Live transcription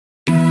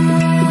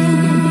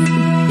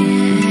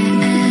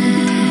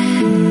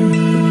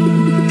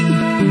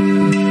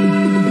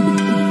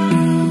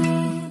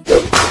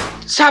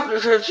Top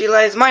of the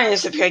realize my name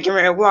is Gamer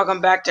and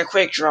welcome back to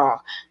Quick Draw.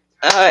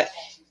 The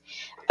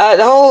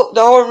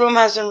whole room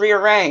has been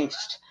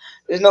rearranged.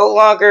 There's no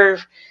longer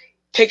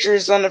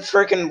pictures on the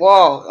freaking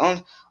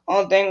wall.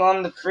 Only thing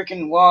on the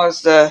freaking wall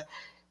is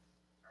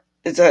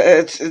it's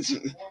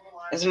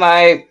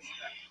my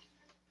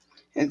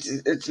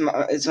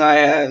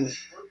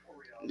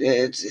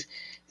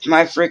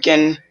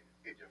freaking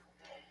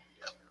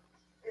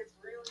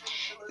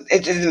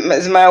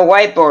it's my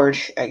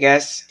whiteboard, I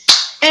guess.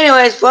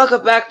 Anyways,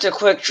 welcome back to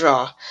Quick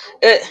Draw.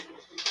 It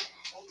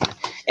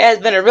has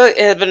been a really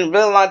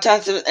long time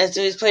since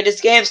we played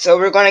this game, so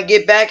we're gonna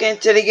get back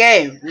into the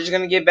game. We're just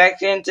gonna get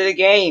back into the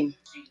game.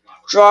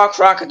 Draw a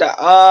crocodile.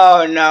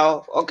 Oh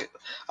no.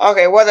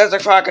 Okay. What does a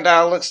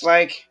crocodile looks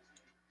like?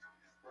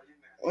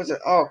 What's it?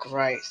 Oh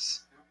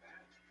Christ.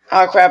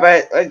 Oh crap!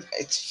 I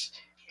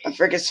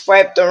freaking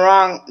swiped the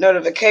wrong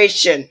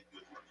notification.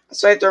 I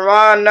swiped the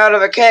wrong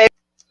notification.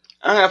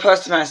 I'm gonna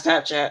post it on my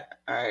Snapchat.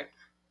 All right.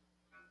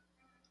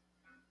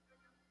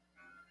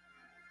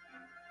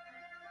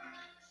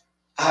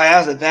 Oh,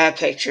 that was a bad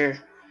picture.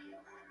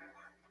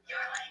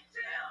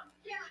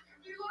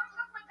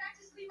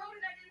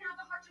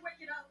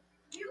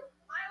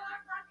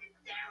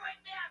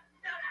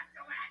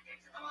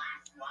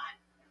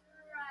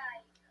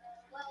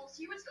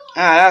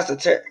 That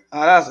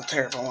was a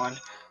terrible one.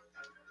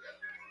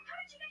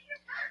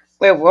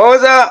 Wait, what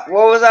was that?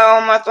 What was that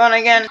on my phone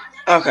again?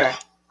 Okay.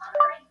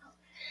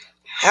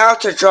 How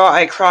to draw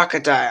a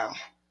crocodile.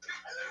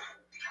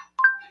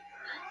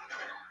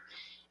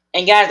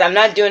 And guys, I'm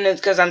not doing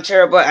this because I'm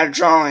terrible at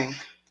drawing.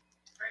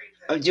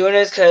 I'm doing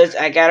this because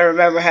I gotta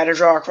remember how to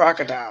draw a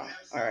crocodile.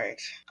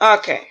 Alright.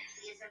 Okay.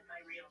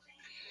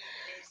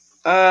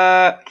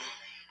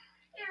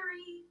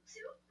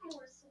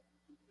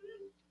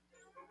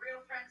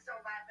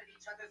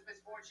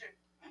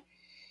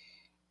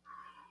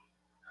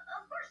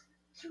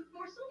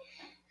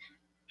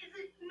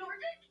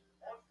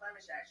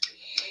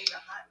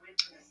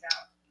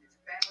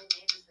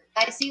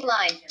 I see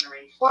line.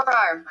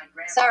 Forearm.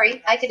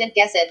 Sorry, I couldn't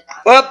guess it.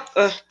 Well,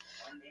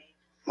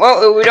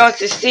 if we don't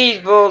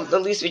succeed, well,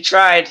 at least we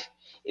tried.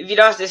 If you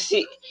don't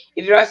succeed,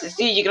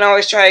 you can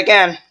always try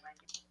again.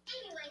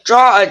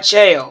 Draw a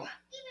jail.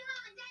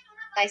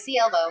 I see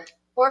elbow.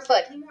 4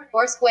 foot.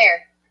 4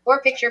 square.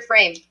 4 picture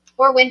frame.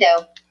 4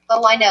 window.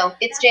 Oh, I know.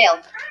 It's jail.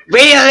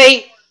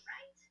 Really?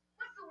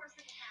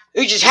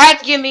 You just had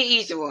to give me an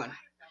easy one.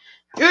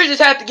 You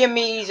just have to give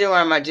me an easy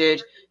one, my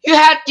dude. You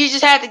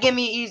just had to give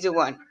me an easy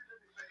one.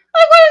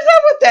 Like, what is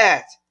up with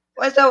that?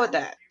 What's up with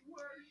that?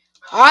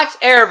 Hot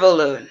air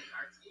balloon.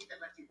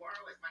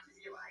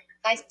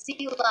 I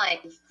see line.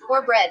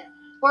 4 bread.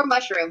 4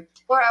 mushroom.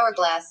 4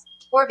 hourglass.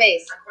 4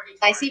 vase.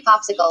 I see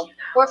popsicle.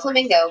 4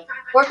 flamingo.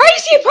 4 How do you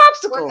see a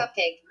popsicle? 4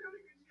 cupcake.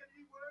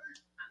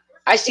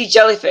 I see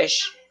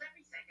jellyfish.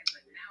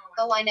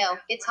 Oh, I know.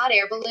 It's hot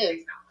air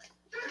balloon.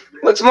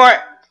 Looks more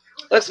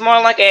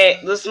like a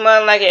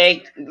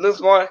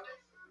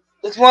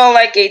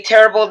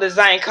terrible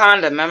design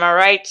condom. Am I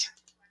right?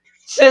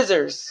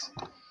 Scissors.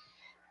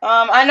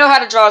 I know how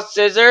to draw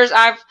scissors.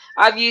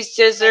 I've used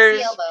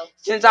scissors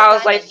since I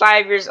was like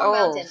 5 years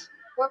old. Mountain.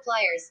 4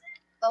 pliers.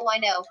 Oh, I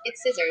know.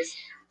 It's scissors.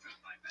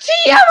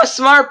 See, I'm a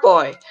smart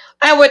boy.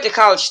 I went to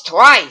college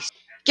twice.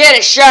 Get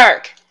a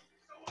shark.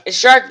 A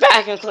shark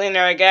vacuum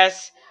cleaner, I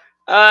guess.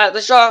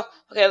 Let's draw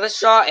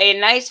a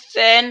nice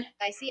fin.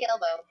 I see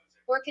elbow.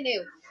 4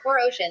 canoe. 4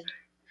 ocean.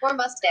 4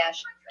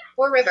 mustache.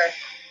 4 river.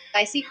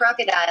 I see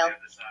crocodile.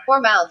 4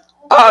 mouth.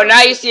 Oh,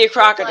 now you see a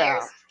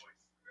crocodile.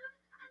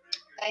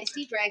 I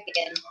see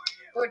dragon.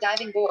 4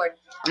 diving board.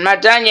 I'm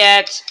not done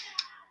yet.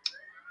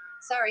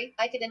 Sorry,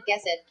 I couldn't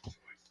guess it.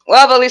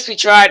 Well, but at least we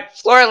tried.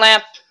 Floor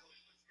lamp.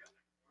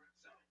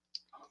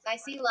 I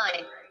see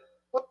line.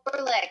 4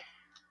 leg.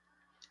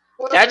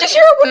 Did I just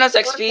hear a Windows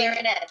XP? 4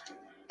 clarinet.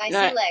 I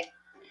see leg.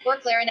 4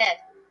 clarinet.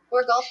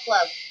 4 golf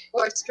club.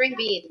 4 string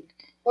bean.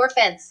 4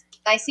 fence.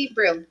 I see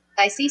broom.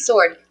 I see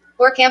sword.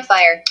 4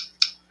 campfire.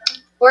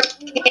 4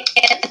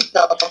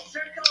 candle.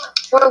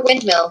 4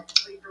 windmill.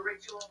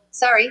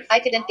 Sorry, I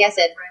couldn't guess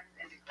it.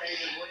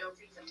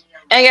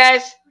 Hey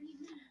guys,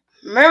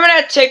 remember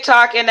that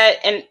TikTok in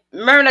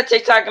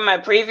my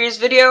previous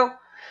video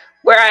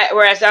where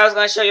I said I was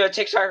going to show you a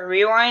TikTok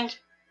rewind?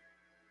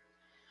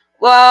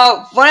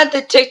 Well, one of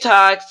the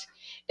TikToks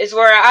is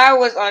where I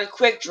was on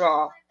Quick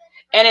Draw,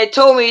 and it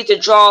told me to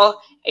draw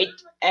a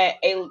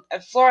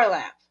floor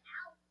lamp,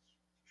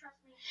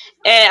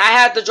 and I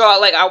had to draw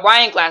like a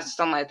wine glass or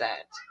something like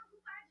that.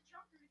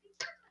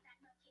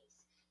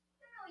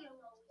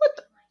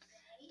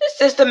 This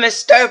system is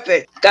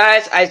stupid.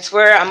 Guys, I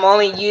swear I'm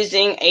only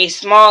using a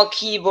small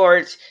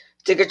keyboard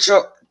to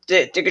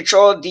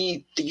control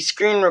the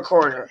screen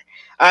recorder.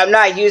 I'm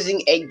not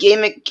using a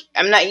gaming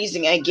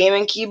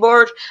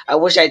keyboard. I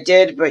wish I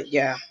did, but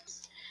yeah.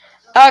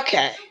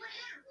 Okay.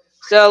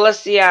 So let's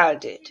see how I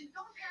did.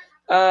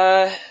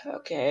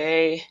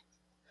 Okay.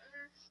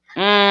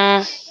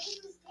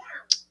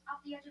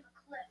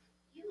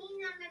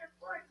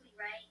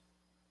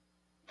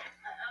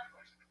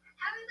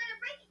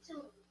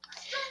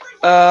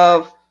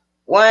 of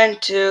 1,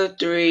 2,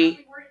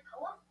 3,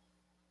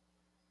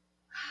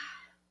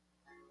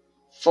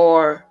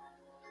 4,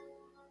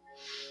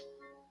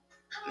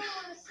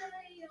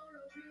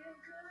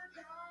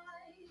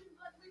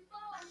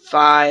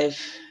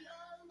 5.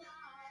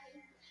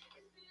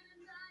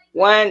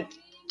 1,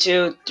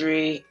 2,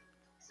 3.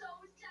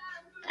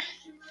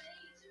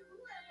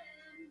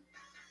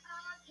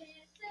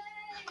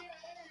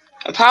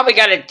 I probably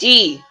got a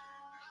D.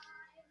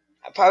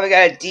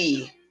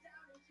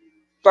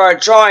 For a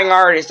drawing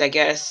artist, I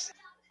guess.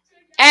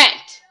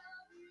 Ant.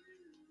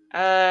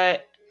 I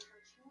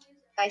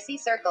see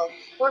circle,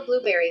 or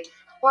blueberry,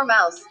 or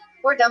mouse,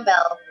 or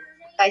dumbbell.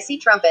 I see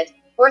trumpet,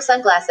 or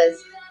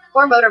sunglasses,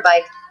 or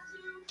motorbike.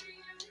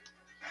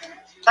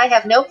 I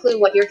have no clue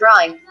what you're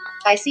drawing.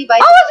 I see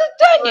bicycle, I wasn't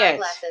done or yet.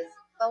 eyeglasses.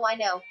 Oh, I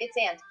know, it's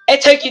ant.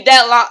 It took you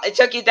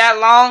that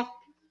long?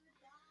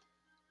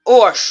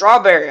 Or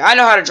strawberry. I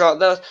know how to draw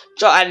those.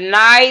 Draw a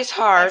nice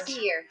heart. I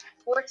see ear,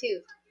 or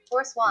tooth,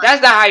 or swan.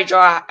 That's not how you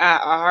draw a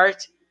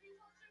heart.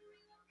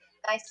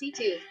 I see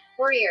tooth,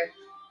 or ear.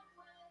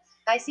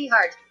 I see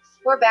heart,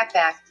 or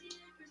backpack.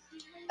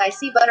 I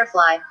see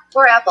butterfly,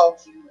 or apple.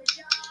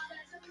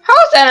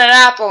 How is that an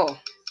apple?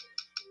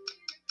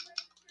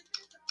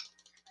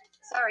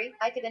 Sorry,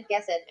 I couldn't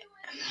guess it.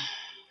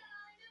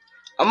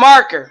 A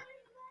marker.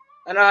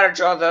 I know how to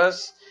draw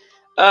those.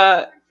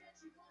 I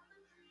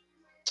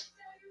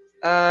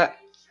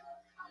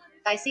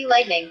see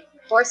lightning,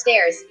 or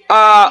stairs.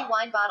 I see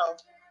wine bottle.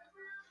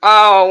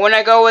 Oh, when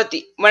I go with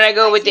the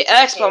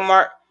expo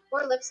mark.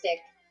 Or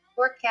lipstick,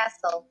 or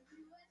castle.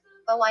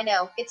 Oh, I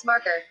know, it's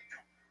marker.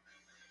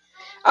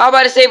 I was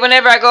about to say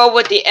whenever I go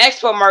with the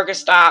expo marker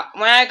style.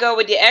 When I go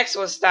with the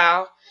expo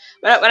style.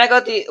 When I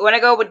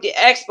go with the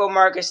expo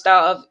marker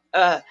style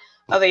of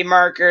a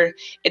marker,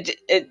 the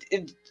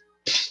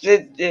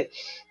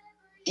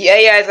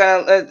AI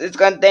is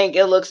gonna think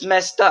it looks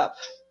messed up.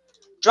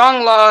 Draw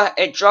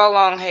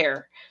long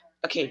hair.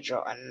 Okay,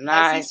 draw a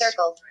nice. I see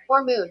circle,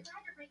 or moon,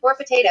 or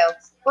potato,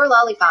 or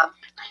lollipop.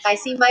 I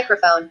see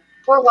microphone,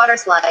 or water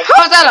slide.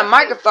 How is that a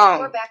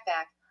microphone? Or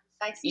backpack.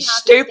 I see you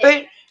stupid.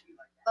 Stick.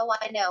 Oh,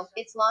 I know,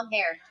 it's long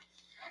hair.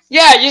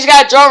 Yeah, you just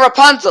gotta draw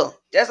Rapunzel.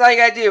 That's all you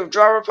gotta do.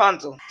 Draw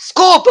Rapunzel.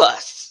 School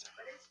bus.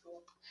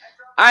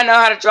 I know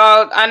how to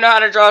draw.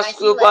 A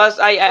school bus.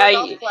 I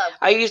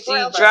used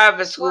to drive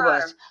a school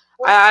bus.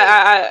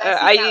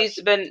 I used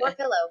to been. Or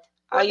pillow.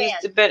 I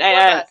used to been. Or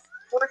bus.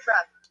 Or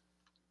truck.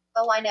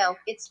 Oh, I know.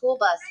 It's school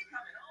bus.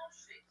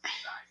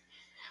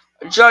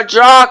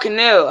 Draw a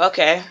canoe.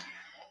 Okay.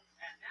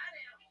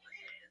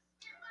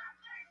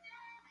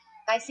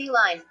 I see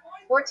line.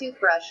 Or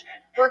toothbrush.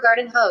 Or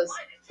garden hose.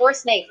 Or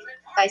snake.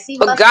 I see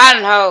mustache.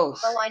 Garden hose.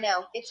 Oh, I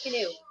know. It's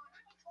canoe.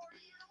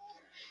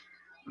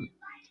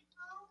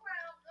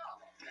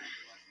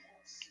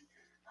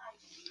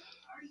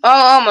 Oh,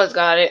 almost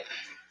got it.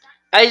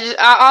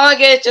 All I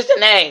get is just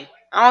an A.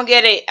 I don't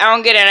get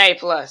an A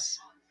plus.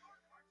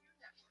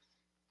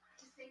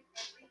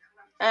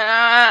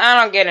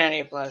 I don't get an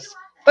A plus.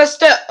 But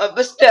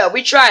still,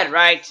 we tried,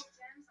 right?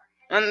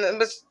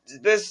 But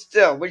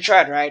still, we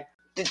tried, right?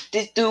 This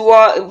dude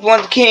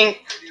want the king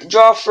to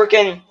draw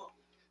freaking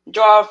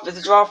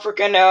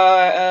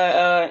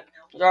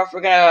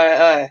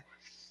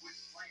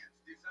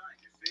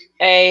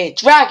a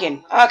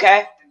dragon.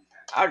 Okay,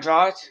 I'll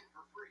draw it.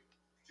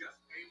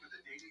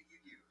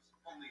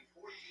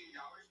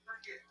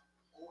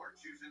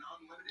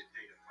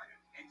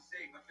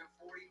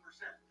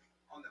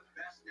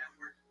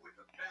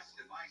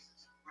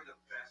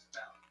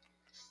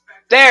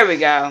 There we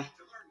go.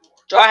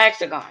 Draw a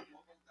hexagon.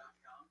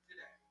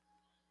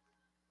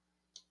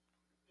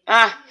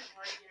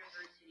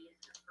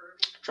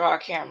 Draw a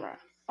camera.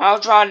 I'm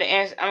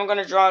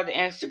gonna draw the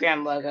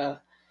Instagram logo.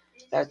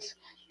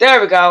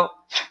 There we go.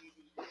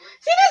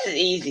 See, this is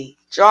easy.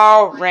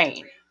 Draw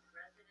rain.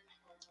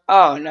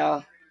 Oh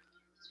no.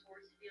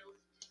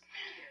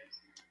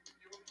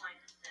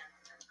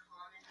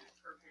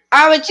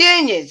 I'm a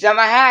genius. I'm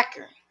a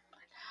hacker.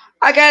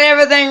 I got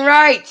everything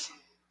right.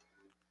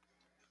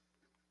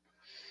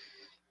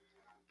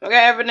 I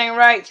got everything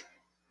right.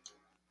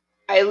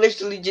 I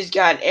literally just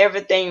got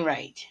everything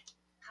right.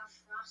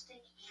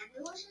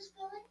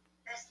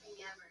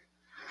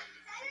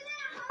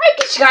 I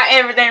just got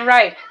everything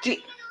right.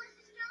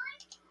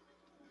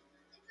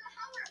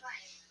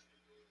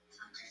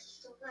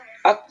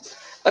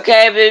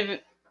 Okay, baby.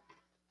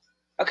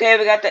 Okay,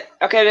 we got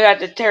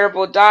the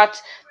terrible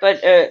dots,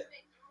 but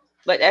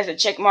that's a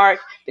check mark.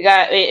 We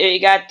got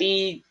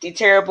the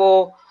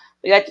terrible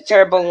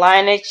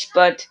lineage,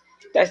 but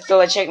that's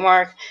still a check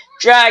mark.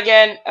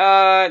 Dragon,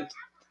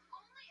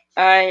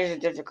 here's a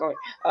difficult.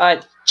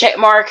 Check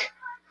mark.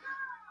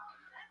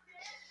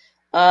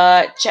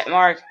 Check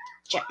mark.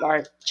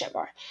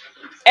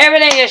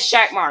 Everything is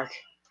check mark.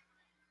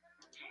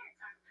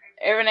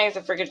 Everything is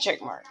a freaking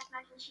check mark.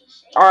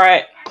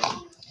 Alright,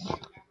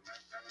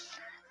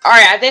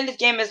 I think this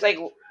game is like.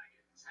 Alright,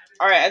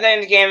 I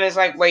think the game is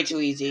like way too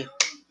easy.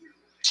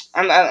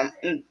 I'm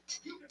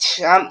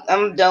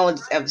done with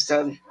this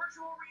episode.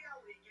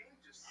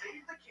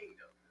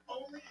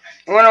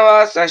 I wonder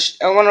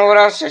what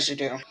else I should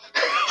do.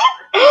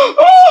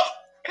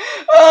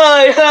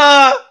 Oh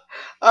yeah.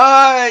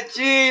 Oh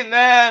gee,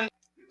 man.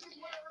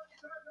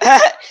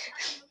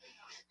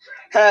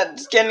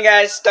 Skin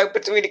guy stuck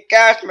between the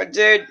couch, my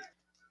dude.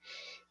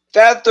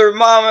 That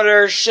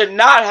thermometer should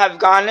not have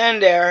gone in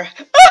there.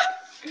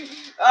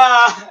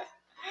 uh,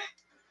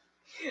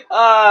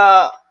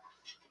 uh,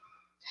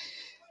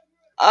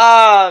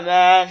 oh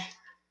man.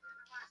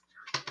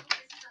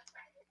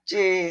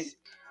 Jeez.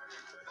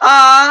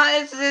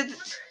 It's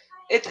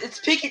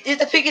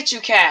a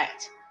Pikachu cat.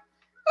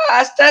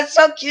 That's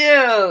so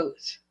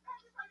cute.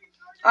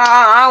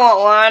 I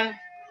want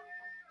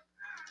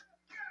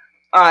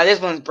one.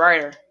 This one's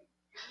brighter.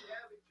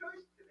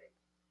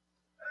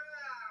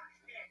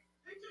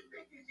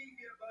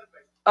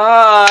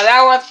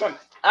 That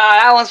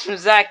one's from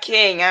Zach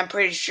King. I'm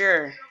pretty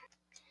sure.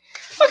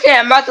 Okay,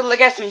 I'm about to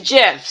look at some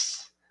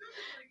gifs.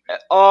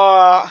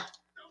 Oh,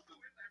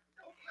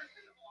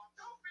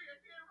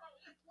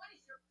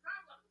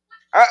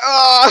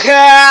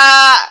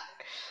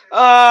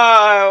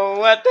 oh,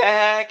 what the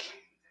heck?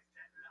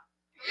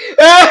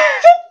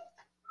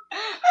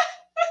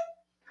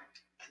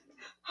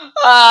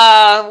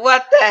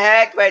 What the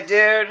heck, my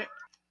dude?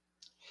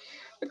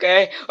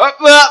 Okay.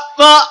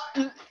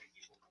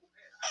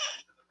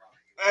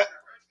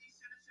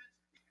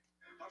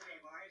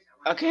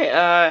 Okay,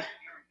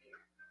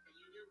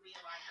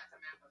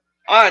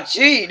 oh,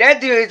 gee, that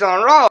dude is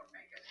on roll.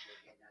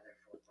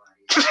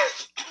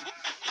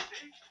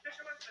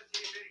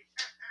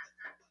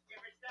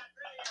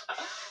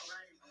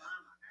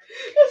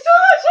 It's too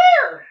much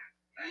air.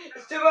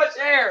 It's too much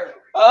air.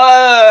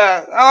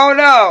 Oh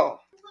no.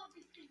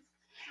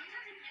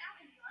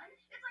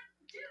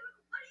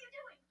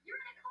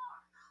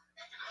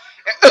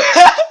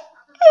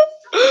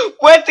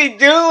 What they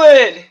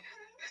doing?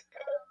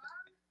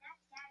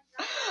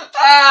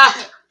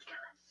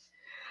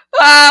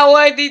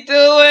 What they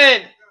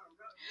doing?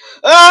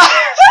 Ah,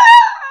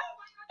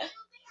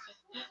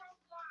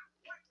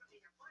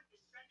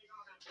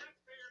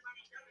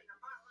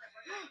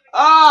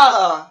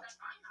 oh,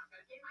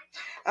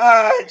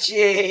 oh,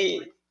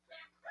 gee.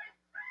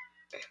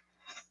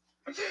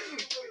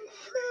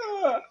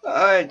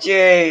 Oh,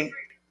 gee.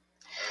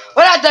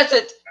 Well, that's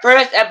it for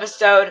this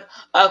episode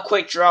of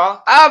Quick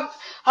Draw. I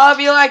hope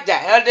you like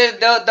that. There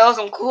was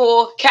some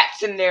cool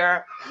cats in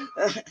there.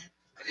 I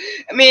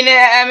mean,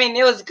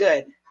 it was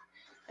good.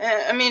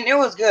 I mean, it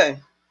was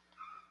good.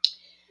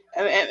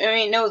 I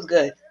mean, it was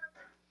good.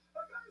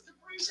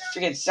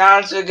 Freaking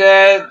sounds were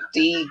good.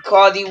 The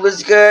quality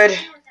was good.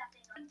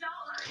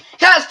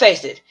 Let's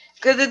face it,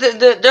 because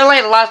they're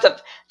like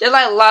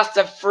lots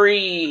of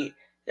free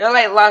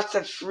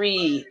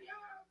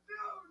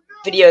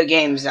video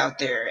games out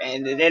there,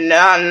 and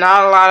not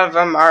a lot of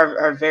them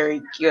are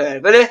very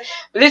good. But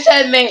this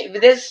had maybe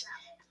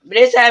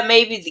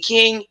the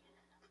king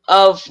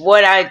of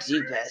what I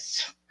do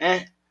best,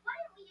 and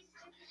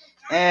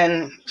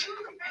I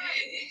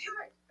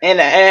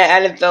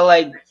didn't feel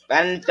like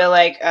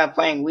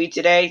playing Wii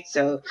today,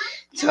 so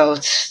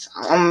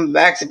I'm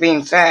back to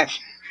being fat.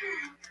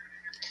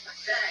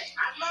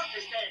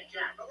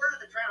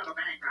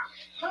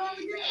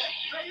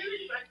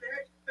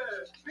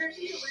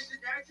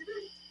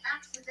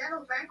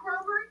 Accidental bank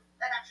robbery?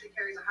 That actually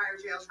carries a higher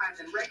jail time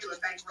than regular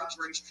bank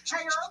robbery.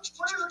 Hey, Earl,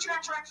 what are you looking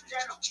at for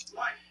accidental?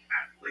 One, at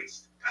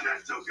least. And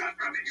that's so good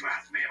from you, you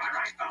asked me, am I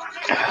right, fella?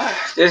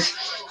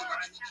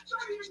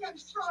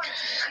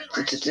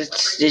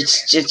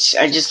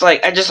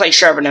 I just like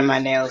sharpening my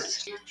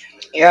nails.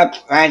 Yep,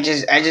 I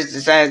just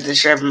decided to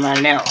sharpen my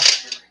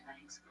nails.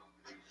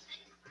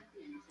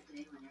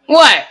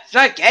 What? It's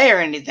not gay or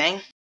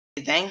anything.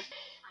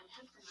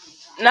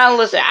 Now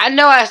listen, I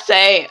know I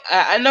say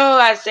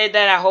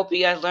that I hope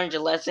you guys learned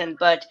your lesson,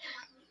 but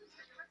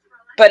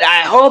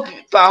I hope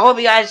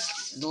you guys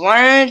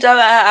learned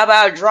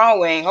about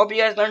drawing. Hope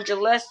you guys learned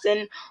your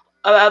lesson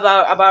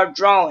about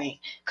drawing.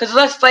 Cause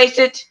let's face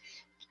it,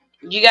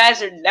 you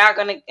guys are not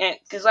gonna.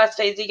 Cause let's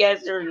face it, you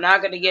guys are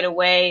not gonna get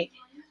away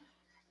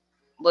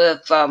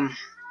with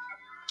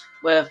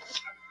with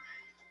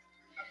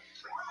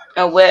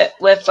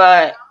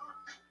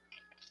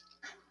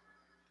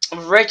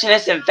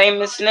richness and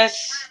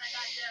famousness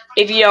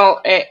if you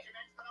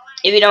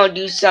don't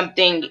do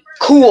something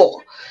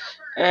cool.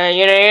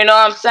 You know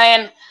what I'm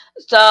saying?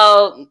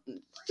 So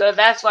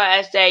that's why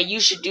I say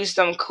you should do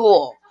something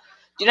cool.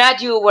 Do not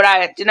do what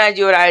I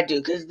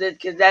do, cause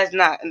that's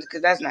not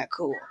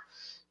cool.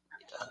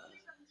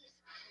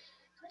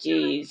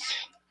 Jeez.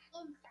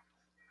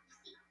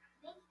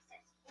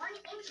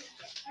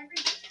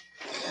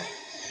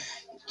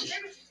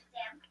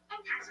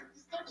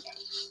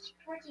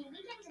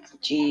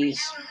 Jeez.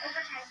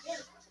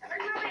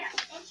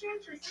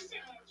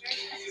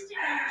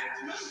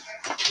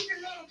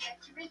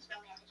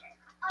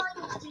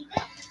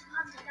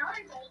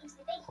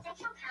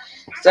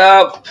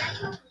 So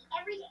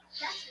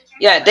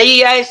yeah, thank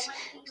you guys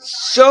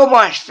so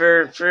much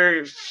for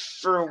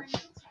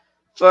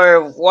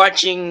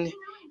watching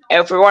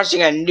a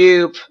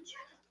noob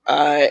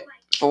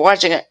for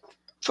watching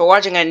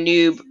a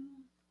noob.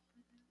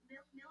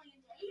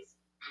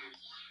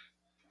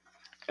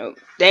 Oh,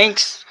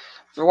 thanks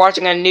for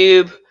watching a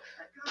noob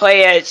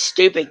play a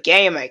stupid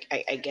game. I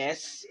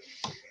guess.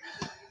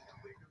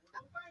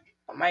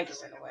 My mic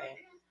is in the way.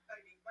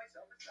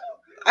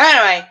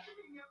 Anyway,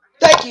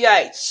 thank you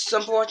guys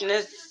so for watching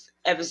this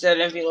episode.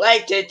 If you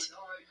liked it,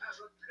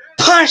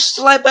 punch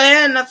the like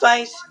button in the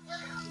face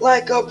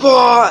like a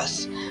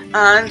boss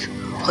and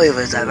leave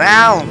us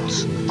around.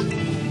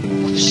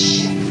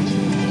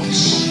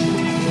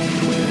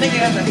 Make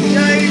it up a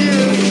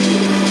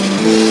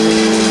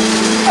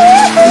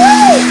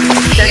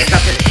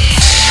stop it.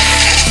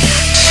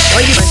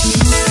 What are you doing?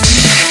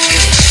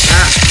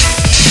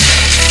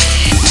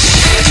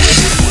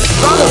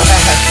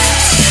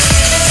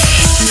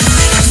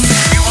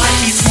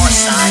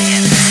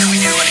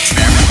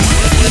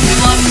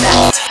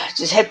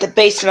 Just hit the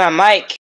base of my mic.